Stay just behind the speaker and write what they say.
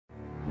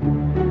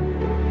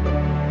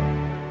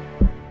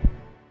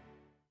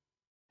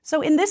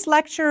So in this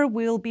lecture,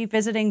 we'll be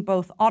visiting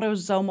both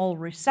autosomal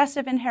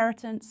recessive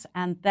inheritance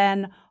and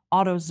then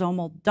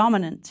autosomal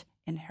dominant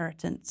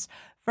inheritance.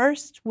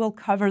 First, we'll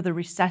cover the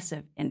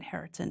recessive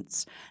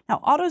inheritance.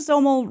 Now,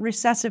 autosomal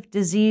recessive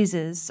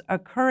diseases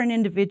occur in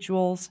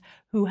individuals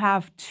who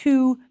have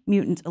two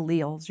mutant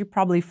alleles. You're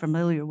probably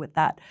familiar with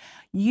that.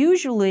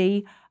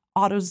 Usually,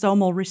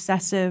 autosomal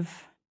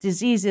recessive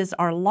diseases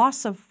are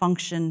loss of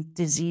function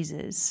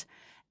diseases.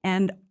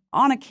 And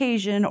on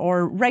occasion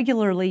or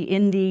regularly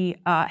in the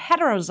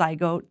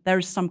heterozygote,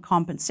 there's some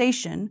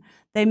compensation.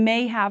 They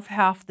may have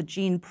half the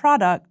gene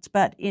product,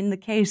 but in the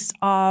case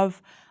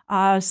of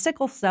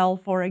sickle cell,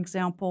 for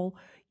example,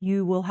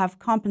 you will have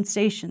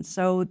compensation.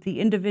 So the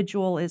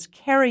individual is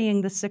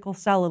carrying the sickle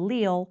cell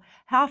allele,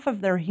 half of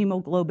their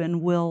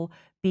hemoglobin will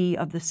be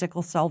of the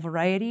sickle cell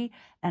variety,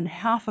 and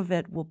half of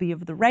it will be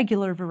of the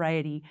regular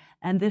variety,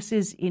 and this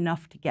is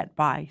enough to get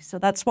by. So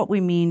that's what we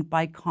mean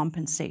by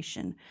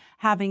compensation.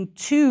 Having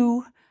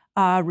two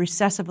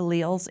recessive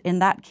alleles in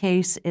that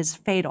case is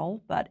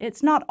fatal, but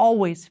it's not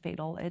always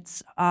fatal.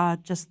 It's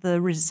just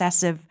the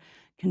recessive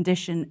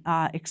condition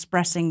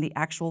expressing the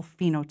actual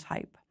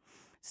phenotype.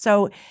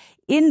 So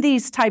in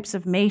these types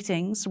of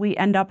matings, we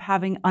end up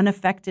having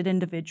unaffected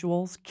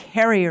individuals,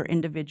 carrier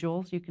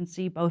individuals. You can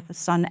see both the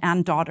son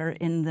and daughter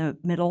in the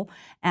middle,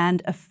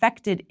 and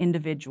affected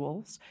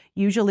individuals.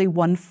 Usually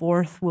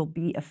 1/4 will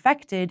be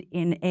affected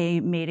in a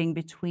mating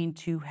between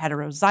two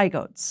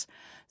heterozygotes.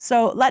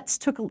 So let's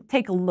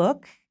take a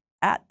look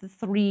at the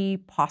three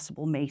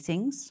possible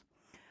matings.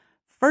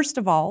 First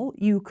of all,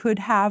 you could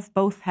have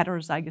both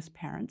heterozygous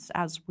parents,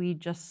 as we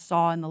just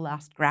saw in the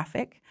last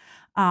graphic.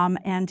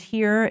 And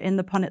here in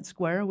the Punnett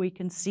square, we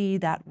can see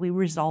that we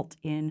result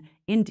in,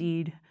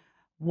 indeed,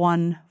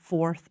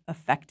 1/4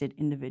 affected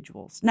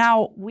individuals.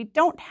 Now, we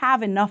don't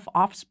have enough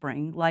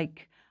offspring,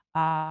 like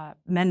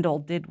Mendel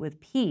did with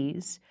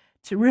peas,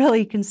 to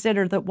really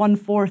consider that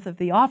 1/4 of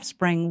the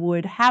offspring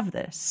would have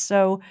this.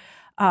 So,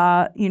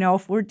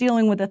 if we're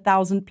dealing with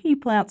 1,000 pea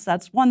plants,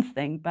 that's one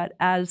thing. But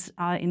as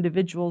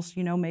individuals,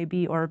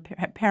 maybe, or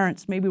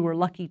parents, maybe we're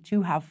lucky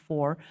to have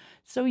 4.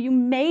 So you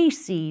may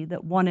see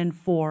that 1 in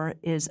 4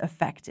 is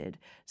affected.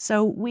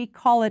 So we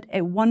call it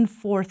a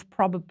 1/4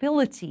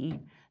 probability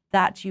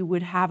that you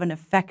would have an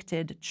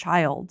affected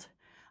child.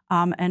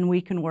 And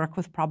we can work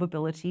with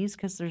probabilities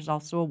because there's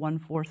also a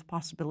 1/4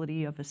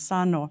 possibility of a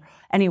son. Or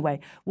anyway,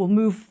 we'll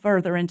move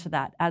further into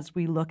that as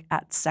we look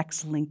at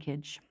sex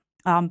linkage.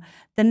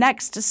 The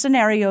next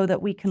scenario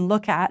that we can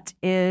look at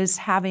is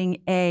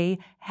having a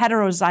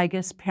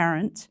heterozygous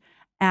parent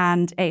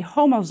and a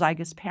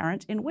homozygous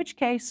parent, in which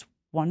case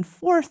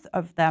 1/4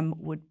 of them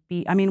would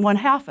be,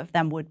 1/2 of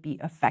them would be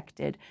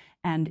affected,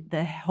 and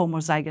the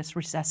homozygous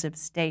recessive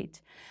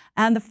state.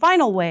 And the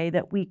final way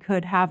that we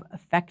could have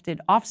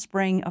affected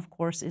offspring, of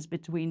course, is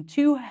between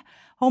two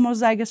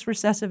homozygous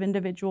recessive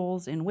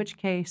individuals, in which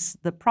case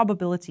the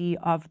probability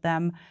of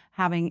them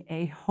having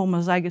a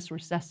homozygous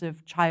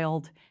recessive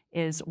child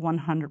is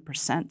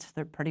 100%.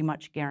 They're pretty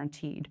much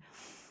guaranteed.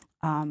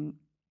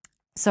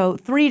 So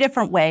 3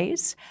 different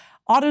ways.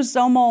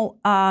 Autosomal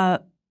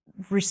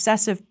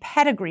recessive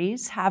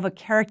pedigrees have a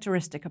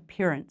characteristic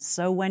appearance.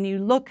 So when you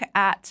look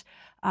at,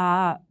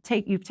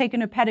 you've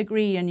taken a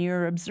pedigree and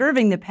you're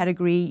observing the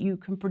pedigree, you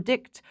can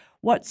predict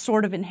what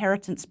sort of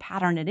inheritance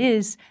pattern it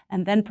is,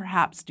 and then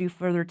perhaps do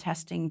further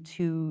testing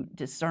to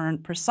discern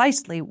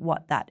precisely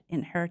what that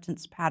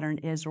inheritance pattern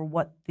is or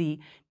what the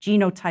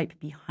genotype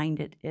behind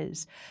it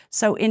is.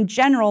 So in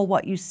general,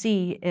 what you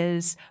see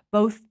is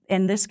both,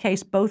 in this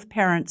case, both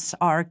parents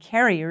are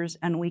carriers,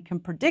 and we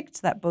can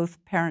predict that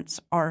both parents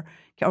are,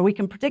 or we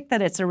can predict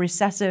that it's a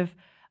recessive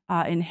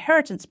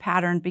inheritance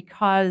pattern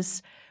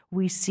because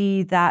we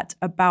see that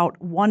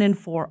about 1 in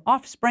 4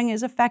 offspring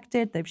is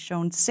affected. They've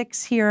shown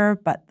 6 here,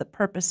 but the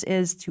purpose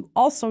is to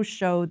also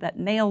show that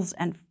males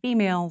and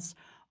females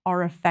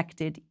are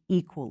affected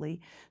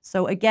equally.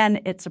 So again,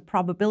 it's a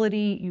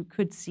probability. You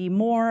could see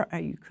more, or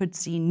you could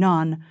see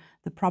none.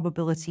 The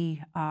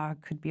probability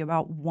could be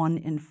about 1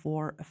 in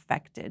 4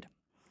 affected.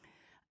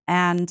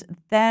 And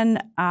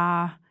then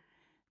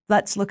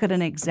let's look at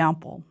an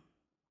example.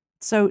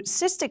 So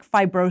cystic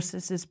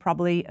fibrosis is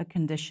probably a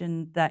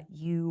condition that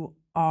you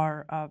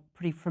are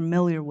pretty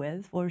familiar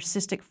with, where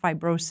cystic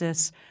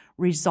fibrosis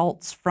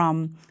results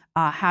from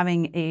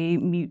having a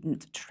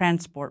mutant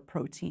transport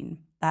protein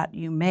that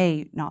you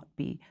may not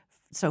be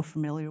so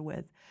familiar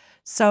with.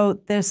 So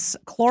this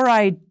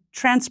chloride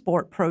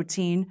transport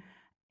protein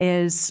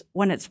is,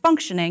 when it's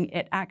functioning,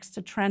 it acts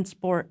to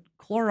transport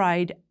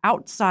chloride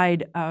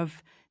outside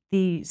of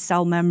the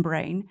cell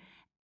membrane.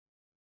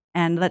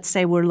 And let's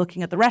say we're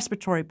looking at the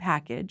respiratory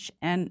passage,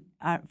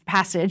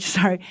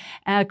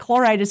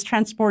 chloride is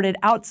transported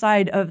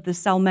outside of the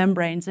cell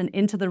membranes and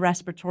into the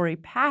respiratory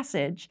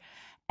passage,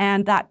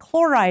 and that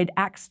chloride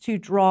acts to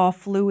draw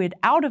fluid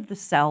out of the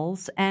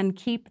cells and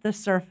keep the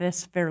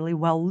surface fairly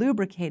well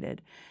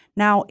lubricated.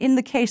 Now, in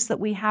the case that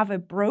we have a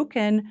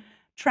broken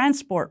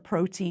transport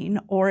protein,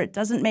 or it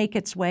doesn't make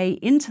its way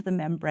into the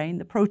membrane.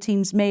 The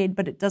protein's made,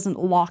 but it doesn't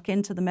lock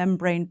into the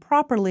membrane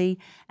properly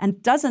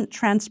and doesn't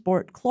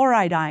transport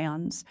chloride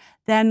ions,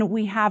 then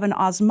we have an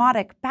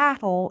osmotic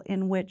battle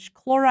in which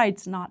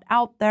chloride's not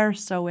out there,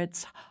 so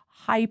it's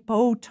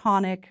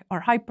hypotonic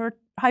or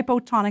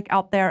hypotonic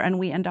out there, and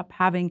we end up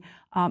having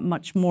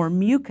much more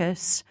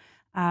mucus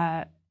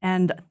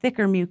and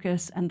thicker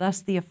mucus, and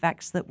thus the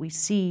effects that we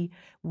see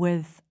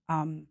with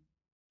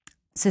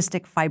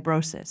cystic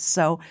fibrosis.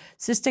 So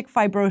cystic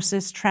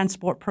fibrosis,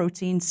 transport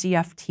protein,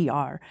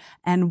 CFTR,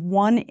 and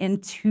 1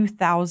 in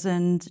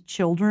 2,000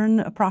 children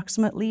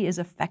approximately is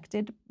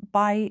affected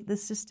by the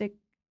cystic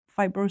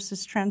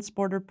fibrosis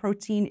transporter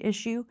protein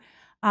issue,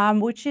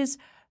 which is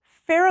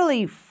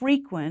fairly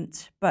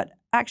frequent, but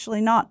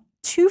actually not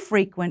too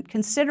frequent,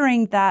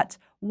 considering that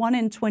 1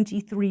 in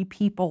 23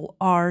 people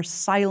are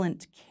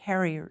silent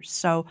carriers.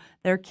 So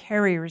they're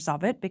carriers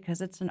of it because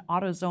it's an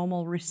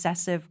autosomal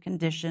recessive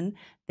condition.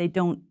 They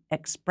don't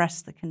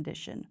express the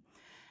condition.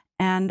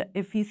 And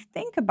if you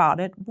think about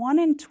it, 1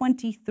 in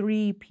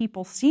 23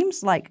 people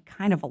seems like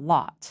kind of a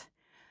lot.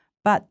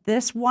 But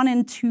this 1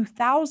 in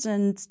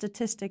 2,000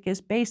 statistic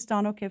is based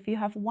on, okay, if you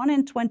have 1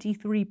 in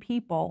 23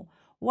 people,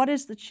 what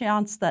is the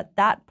chance that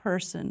that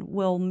person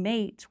will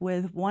mate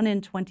with 1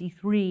 in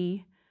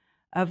 23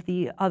 of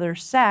the other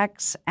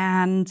sex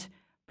and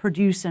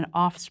produce an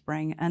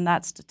offspring? And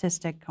that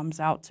statistic comes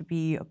out to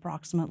be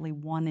approximately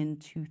 1 in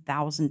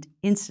 2,000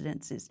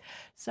 incidences.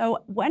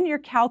 So when you're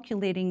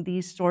calculating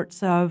these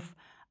sorts of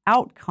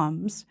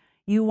outcomes,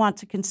 you want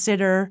to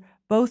consider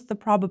both the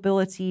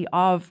probability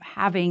of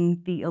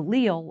having the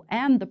allele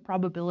and the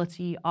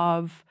probability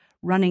of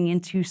running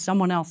into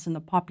someone else in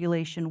the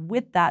population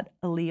with that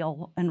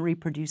allele and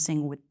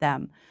reproducing with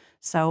them.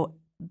 So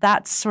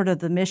that's sort of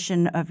the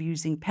mission of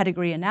using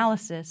pedigree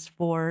analysis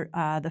for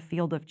the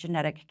field of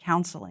genetic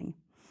counseling.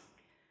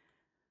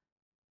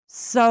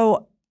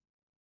 So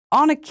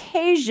on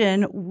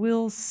occasion,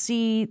 we'll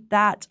see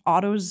that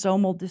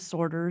autosomal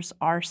disorders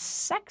are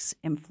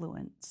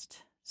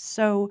sex-influenced.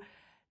 So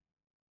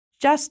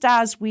just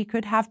as we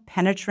could have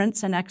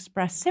penetrance and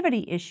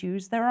expressivity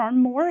issues, there are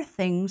more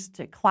things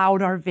to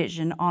cloud our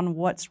vision on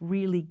what's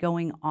really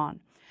going on.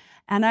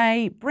 And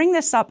I bring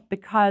this up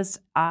because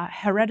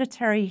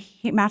hereditary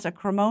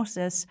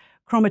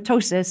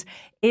hematochromatosis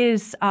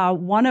is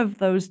one of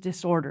those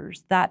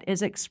disorders that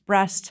is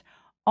expressed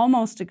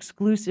almost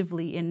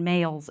exclusively in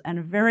males,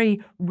 and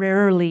very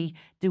rarely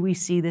do we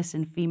see this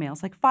in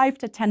females, like 5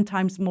 to 10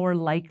 times more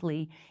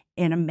likely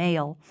in a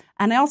male.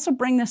 And I also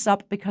bring this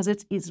up because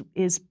it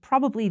is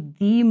probably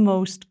the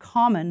most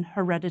common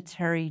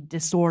hereditary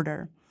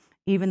disorder,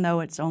 even though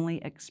it's only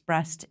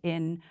expressed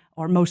in,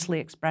 or mostly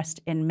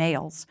expressed in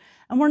males.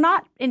 And we're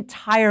not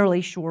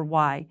entirely sure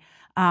why,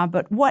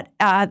 but what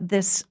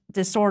this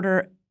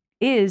disorder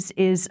is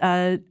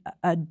a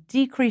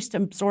decreased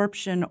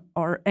absorption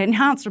or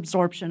enhanced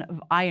absorption of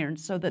iron,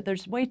 so that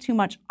there's way too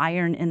much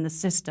iron in the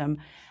system,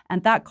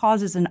 and that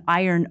causes an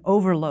iron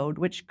overload,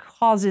 which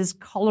causes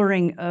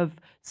coloring of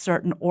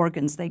certain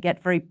organs. They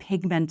get very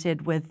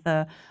pigmented with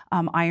the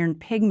iron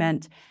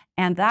pigment,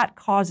 and that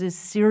causes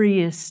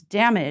serious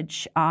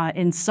damage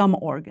in some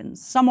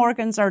organs. Some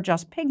organs are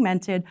just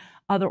pigmented.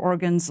 Other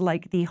organs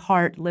like the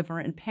heart, liver,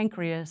 and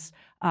pancreas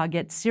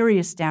get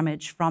serious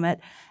damage from it.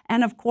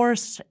 And of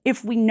course,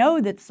 if we know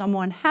that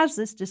someone has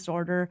this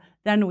disorder,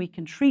 then we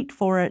can treat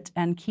for it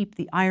and keep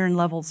the iron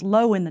levels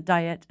low in the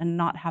diet and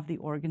not have the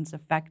organs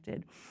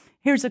affected.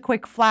 Here's a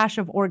quick flash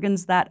of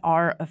organs that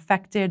are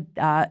affected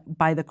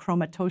by the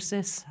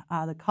chromatosis,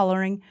 the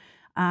coloring.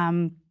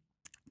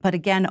 But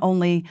again,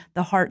 only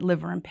the heart,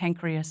 liver, and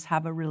pancreas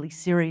have a really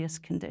serious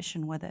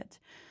condition with it.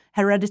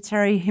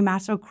 Hereditary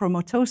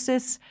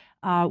hematochromatosis,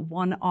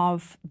 one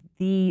of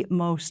the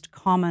most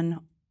common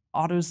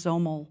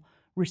autosomal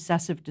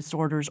recessive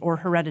disorders or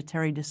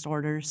hereditary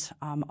disorders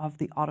of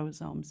the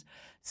autosomes.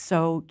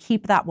 So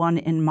keep that one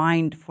in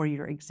mind for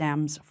your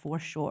exams for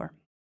sure.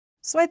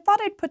 So I thought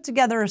I'd put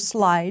together a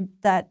slide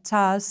that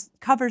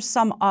covers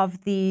some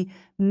of the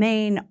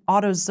main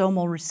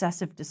autosomal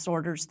recessive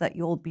disorders that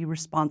you'll be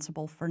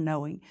responsible for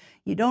knowing.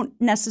 You don't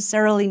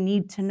necessarily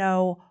need to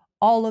know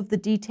all of the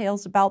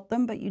details about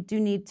them, but you do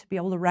need to be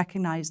able to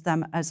recognize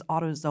them as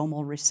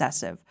autosomal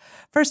recessive.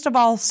 First of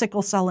all,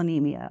 sickle cell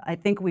anemia. I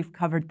think we've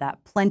covered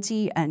that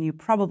plenty, and you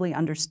probably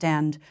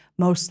understand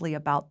mostly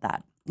about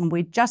that. And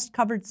we just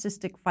covered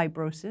cystic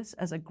fibrosis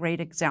as a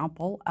great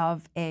example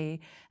of an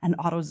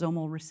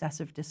autosomal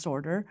recessive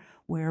disorder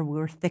where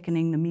we're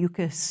thickening the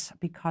mucus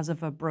because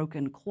of a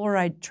broken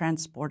chloride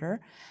transporter.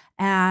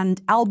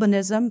 And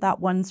albinism, that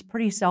one's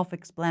pretty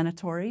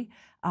self-explanatory.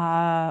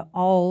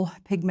 All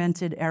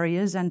pigmented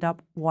areas end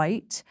up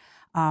white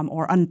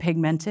or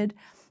unpigmented.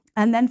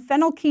 And then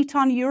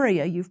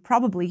phenylketonuria, you've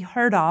probably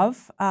heard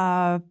of,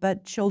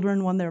 but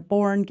children, when they're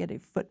born, get a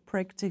foot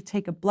prick to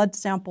take a blood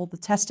sample. The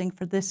testing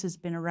for this has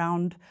been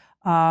around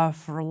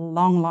for a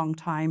long, long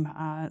time,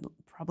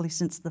 probably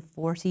since the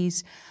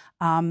 40s.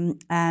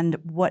 And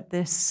what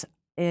this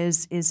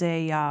is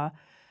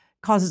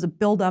causes a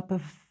buildup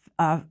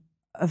of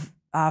of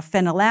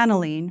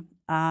phenylalanine,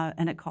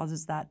 and it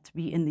causes that to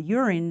be in the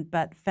urine,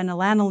 but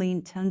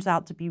phenylalanine turns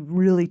out to be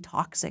really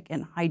toxic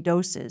in high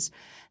doses.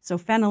 So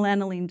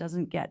phenylalanine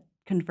doesn't get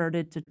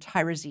converted to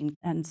tyrosine,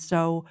 and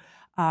so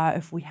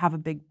if we have a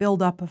big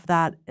buildup of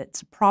that,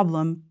 it's a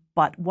problem.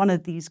 But one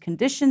of these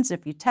conditions,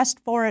 if you test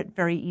for it,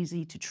 very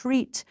easy to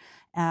treat.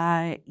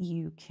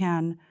 You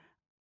can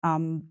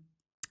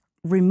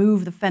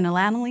remove the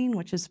phenylalanine,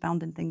 which is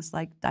found in things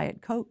like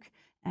Diet Coke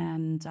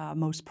and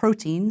most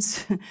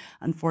proteins,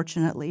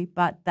 unfortunately,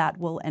 but that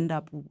will end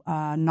up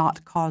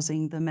not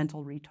causing the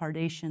mental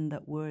retardation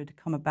that would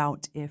come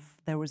about if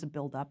there was a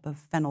buildup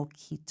of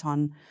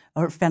phenylketon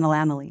or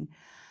phenylalanine.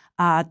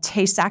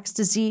 Tay-Sachs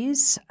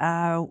disease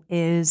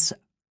is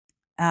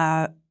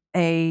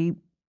a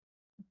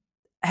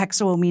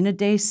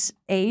hexoaminidase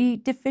A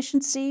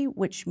deficiency,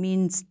 which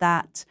means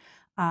that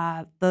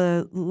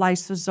the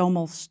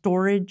lysosomal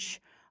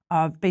storage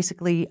of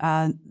basically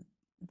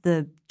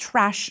the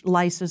trash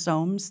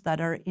lysosomes that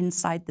are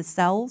inside the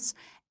cells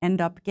end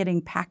up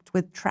getting packed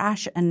with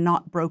trash and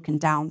not broken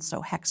down.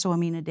 So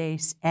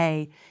hexoaminidase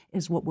A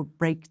is what would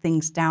break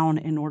things down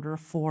in order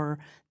for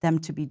them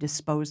to be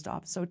disposed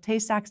of. So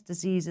Tay-Sachs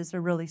disease is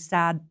a really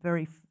sad,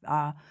 very,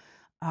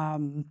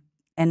 and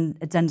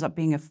it ends up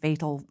being a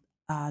fatal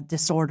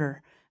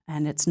disorder,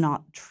 and it's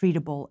not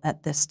treatable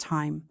at this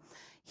time.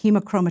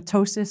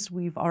 Hemochromatosis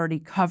we've already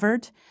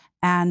covered,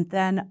 and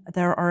then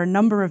there are a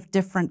number of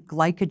different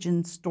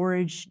glycogen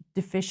storage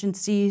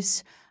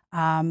deficiencies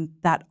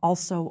that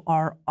also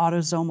are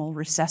autosomal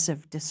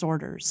recessive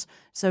disorders.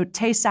 So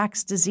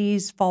Tay-Sachs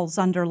disease falls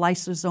under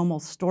lysosomal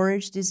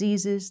storage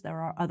diseases. There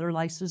are other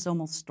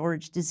lysosomal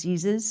storage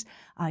diseases.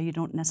 You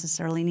don't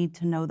necessarily need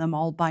to know them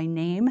all by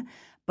name,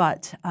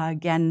 but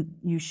again,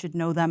 you should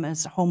know them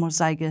as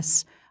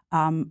homozygous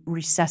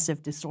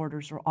recessive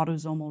disorders or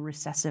autosomal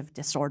recessive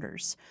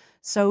disorders.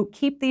 So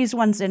keep these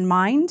ones in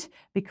mind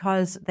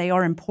because they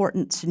are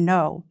important to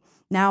know.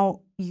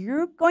 Now,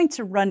 you're going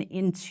to run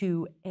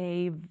into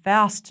a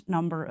vast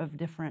number of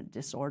different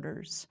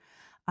disorders.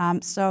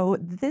 So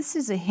this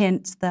is a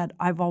hint that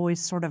I've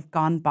always sort of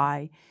gone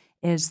by,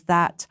 is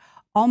that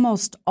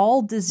almost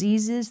all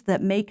diseases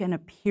that make an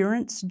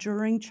appearance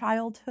during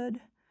childhood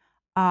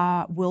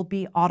will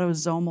be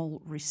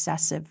autosomal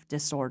recessive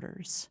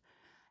disorders.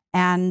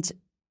 And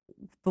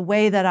the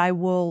way that I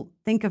will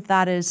think of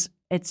that is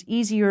it's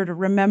easier to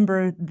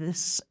remember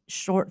this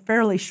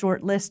fairly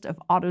short list of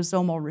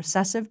autosomal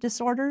recessive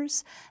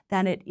disorders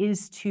than it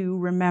is to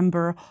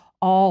remember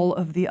all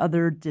of the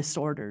other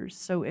disorders.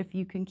 So if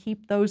you can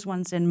keep those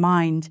ones in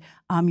mind,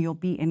 you'll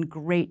be in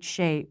great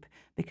shape,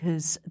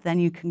 because then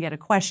you can get a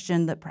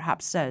question that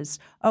perhaps says,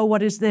 oh,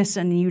 what is this?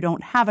 And you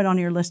don't have it on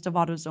your list of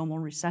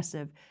autosomal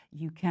recessive.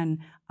 You can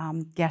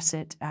guess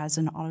it as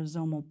an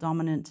autosomal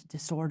dominant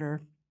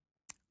disorder,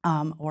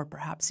 or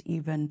perhaps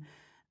even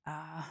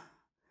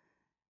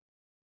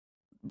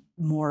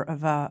more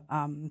of a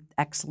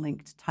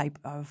X-linked type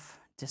of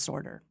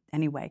disorder.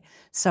 Anyway,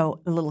 so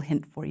a little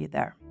hint for you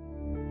there.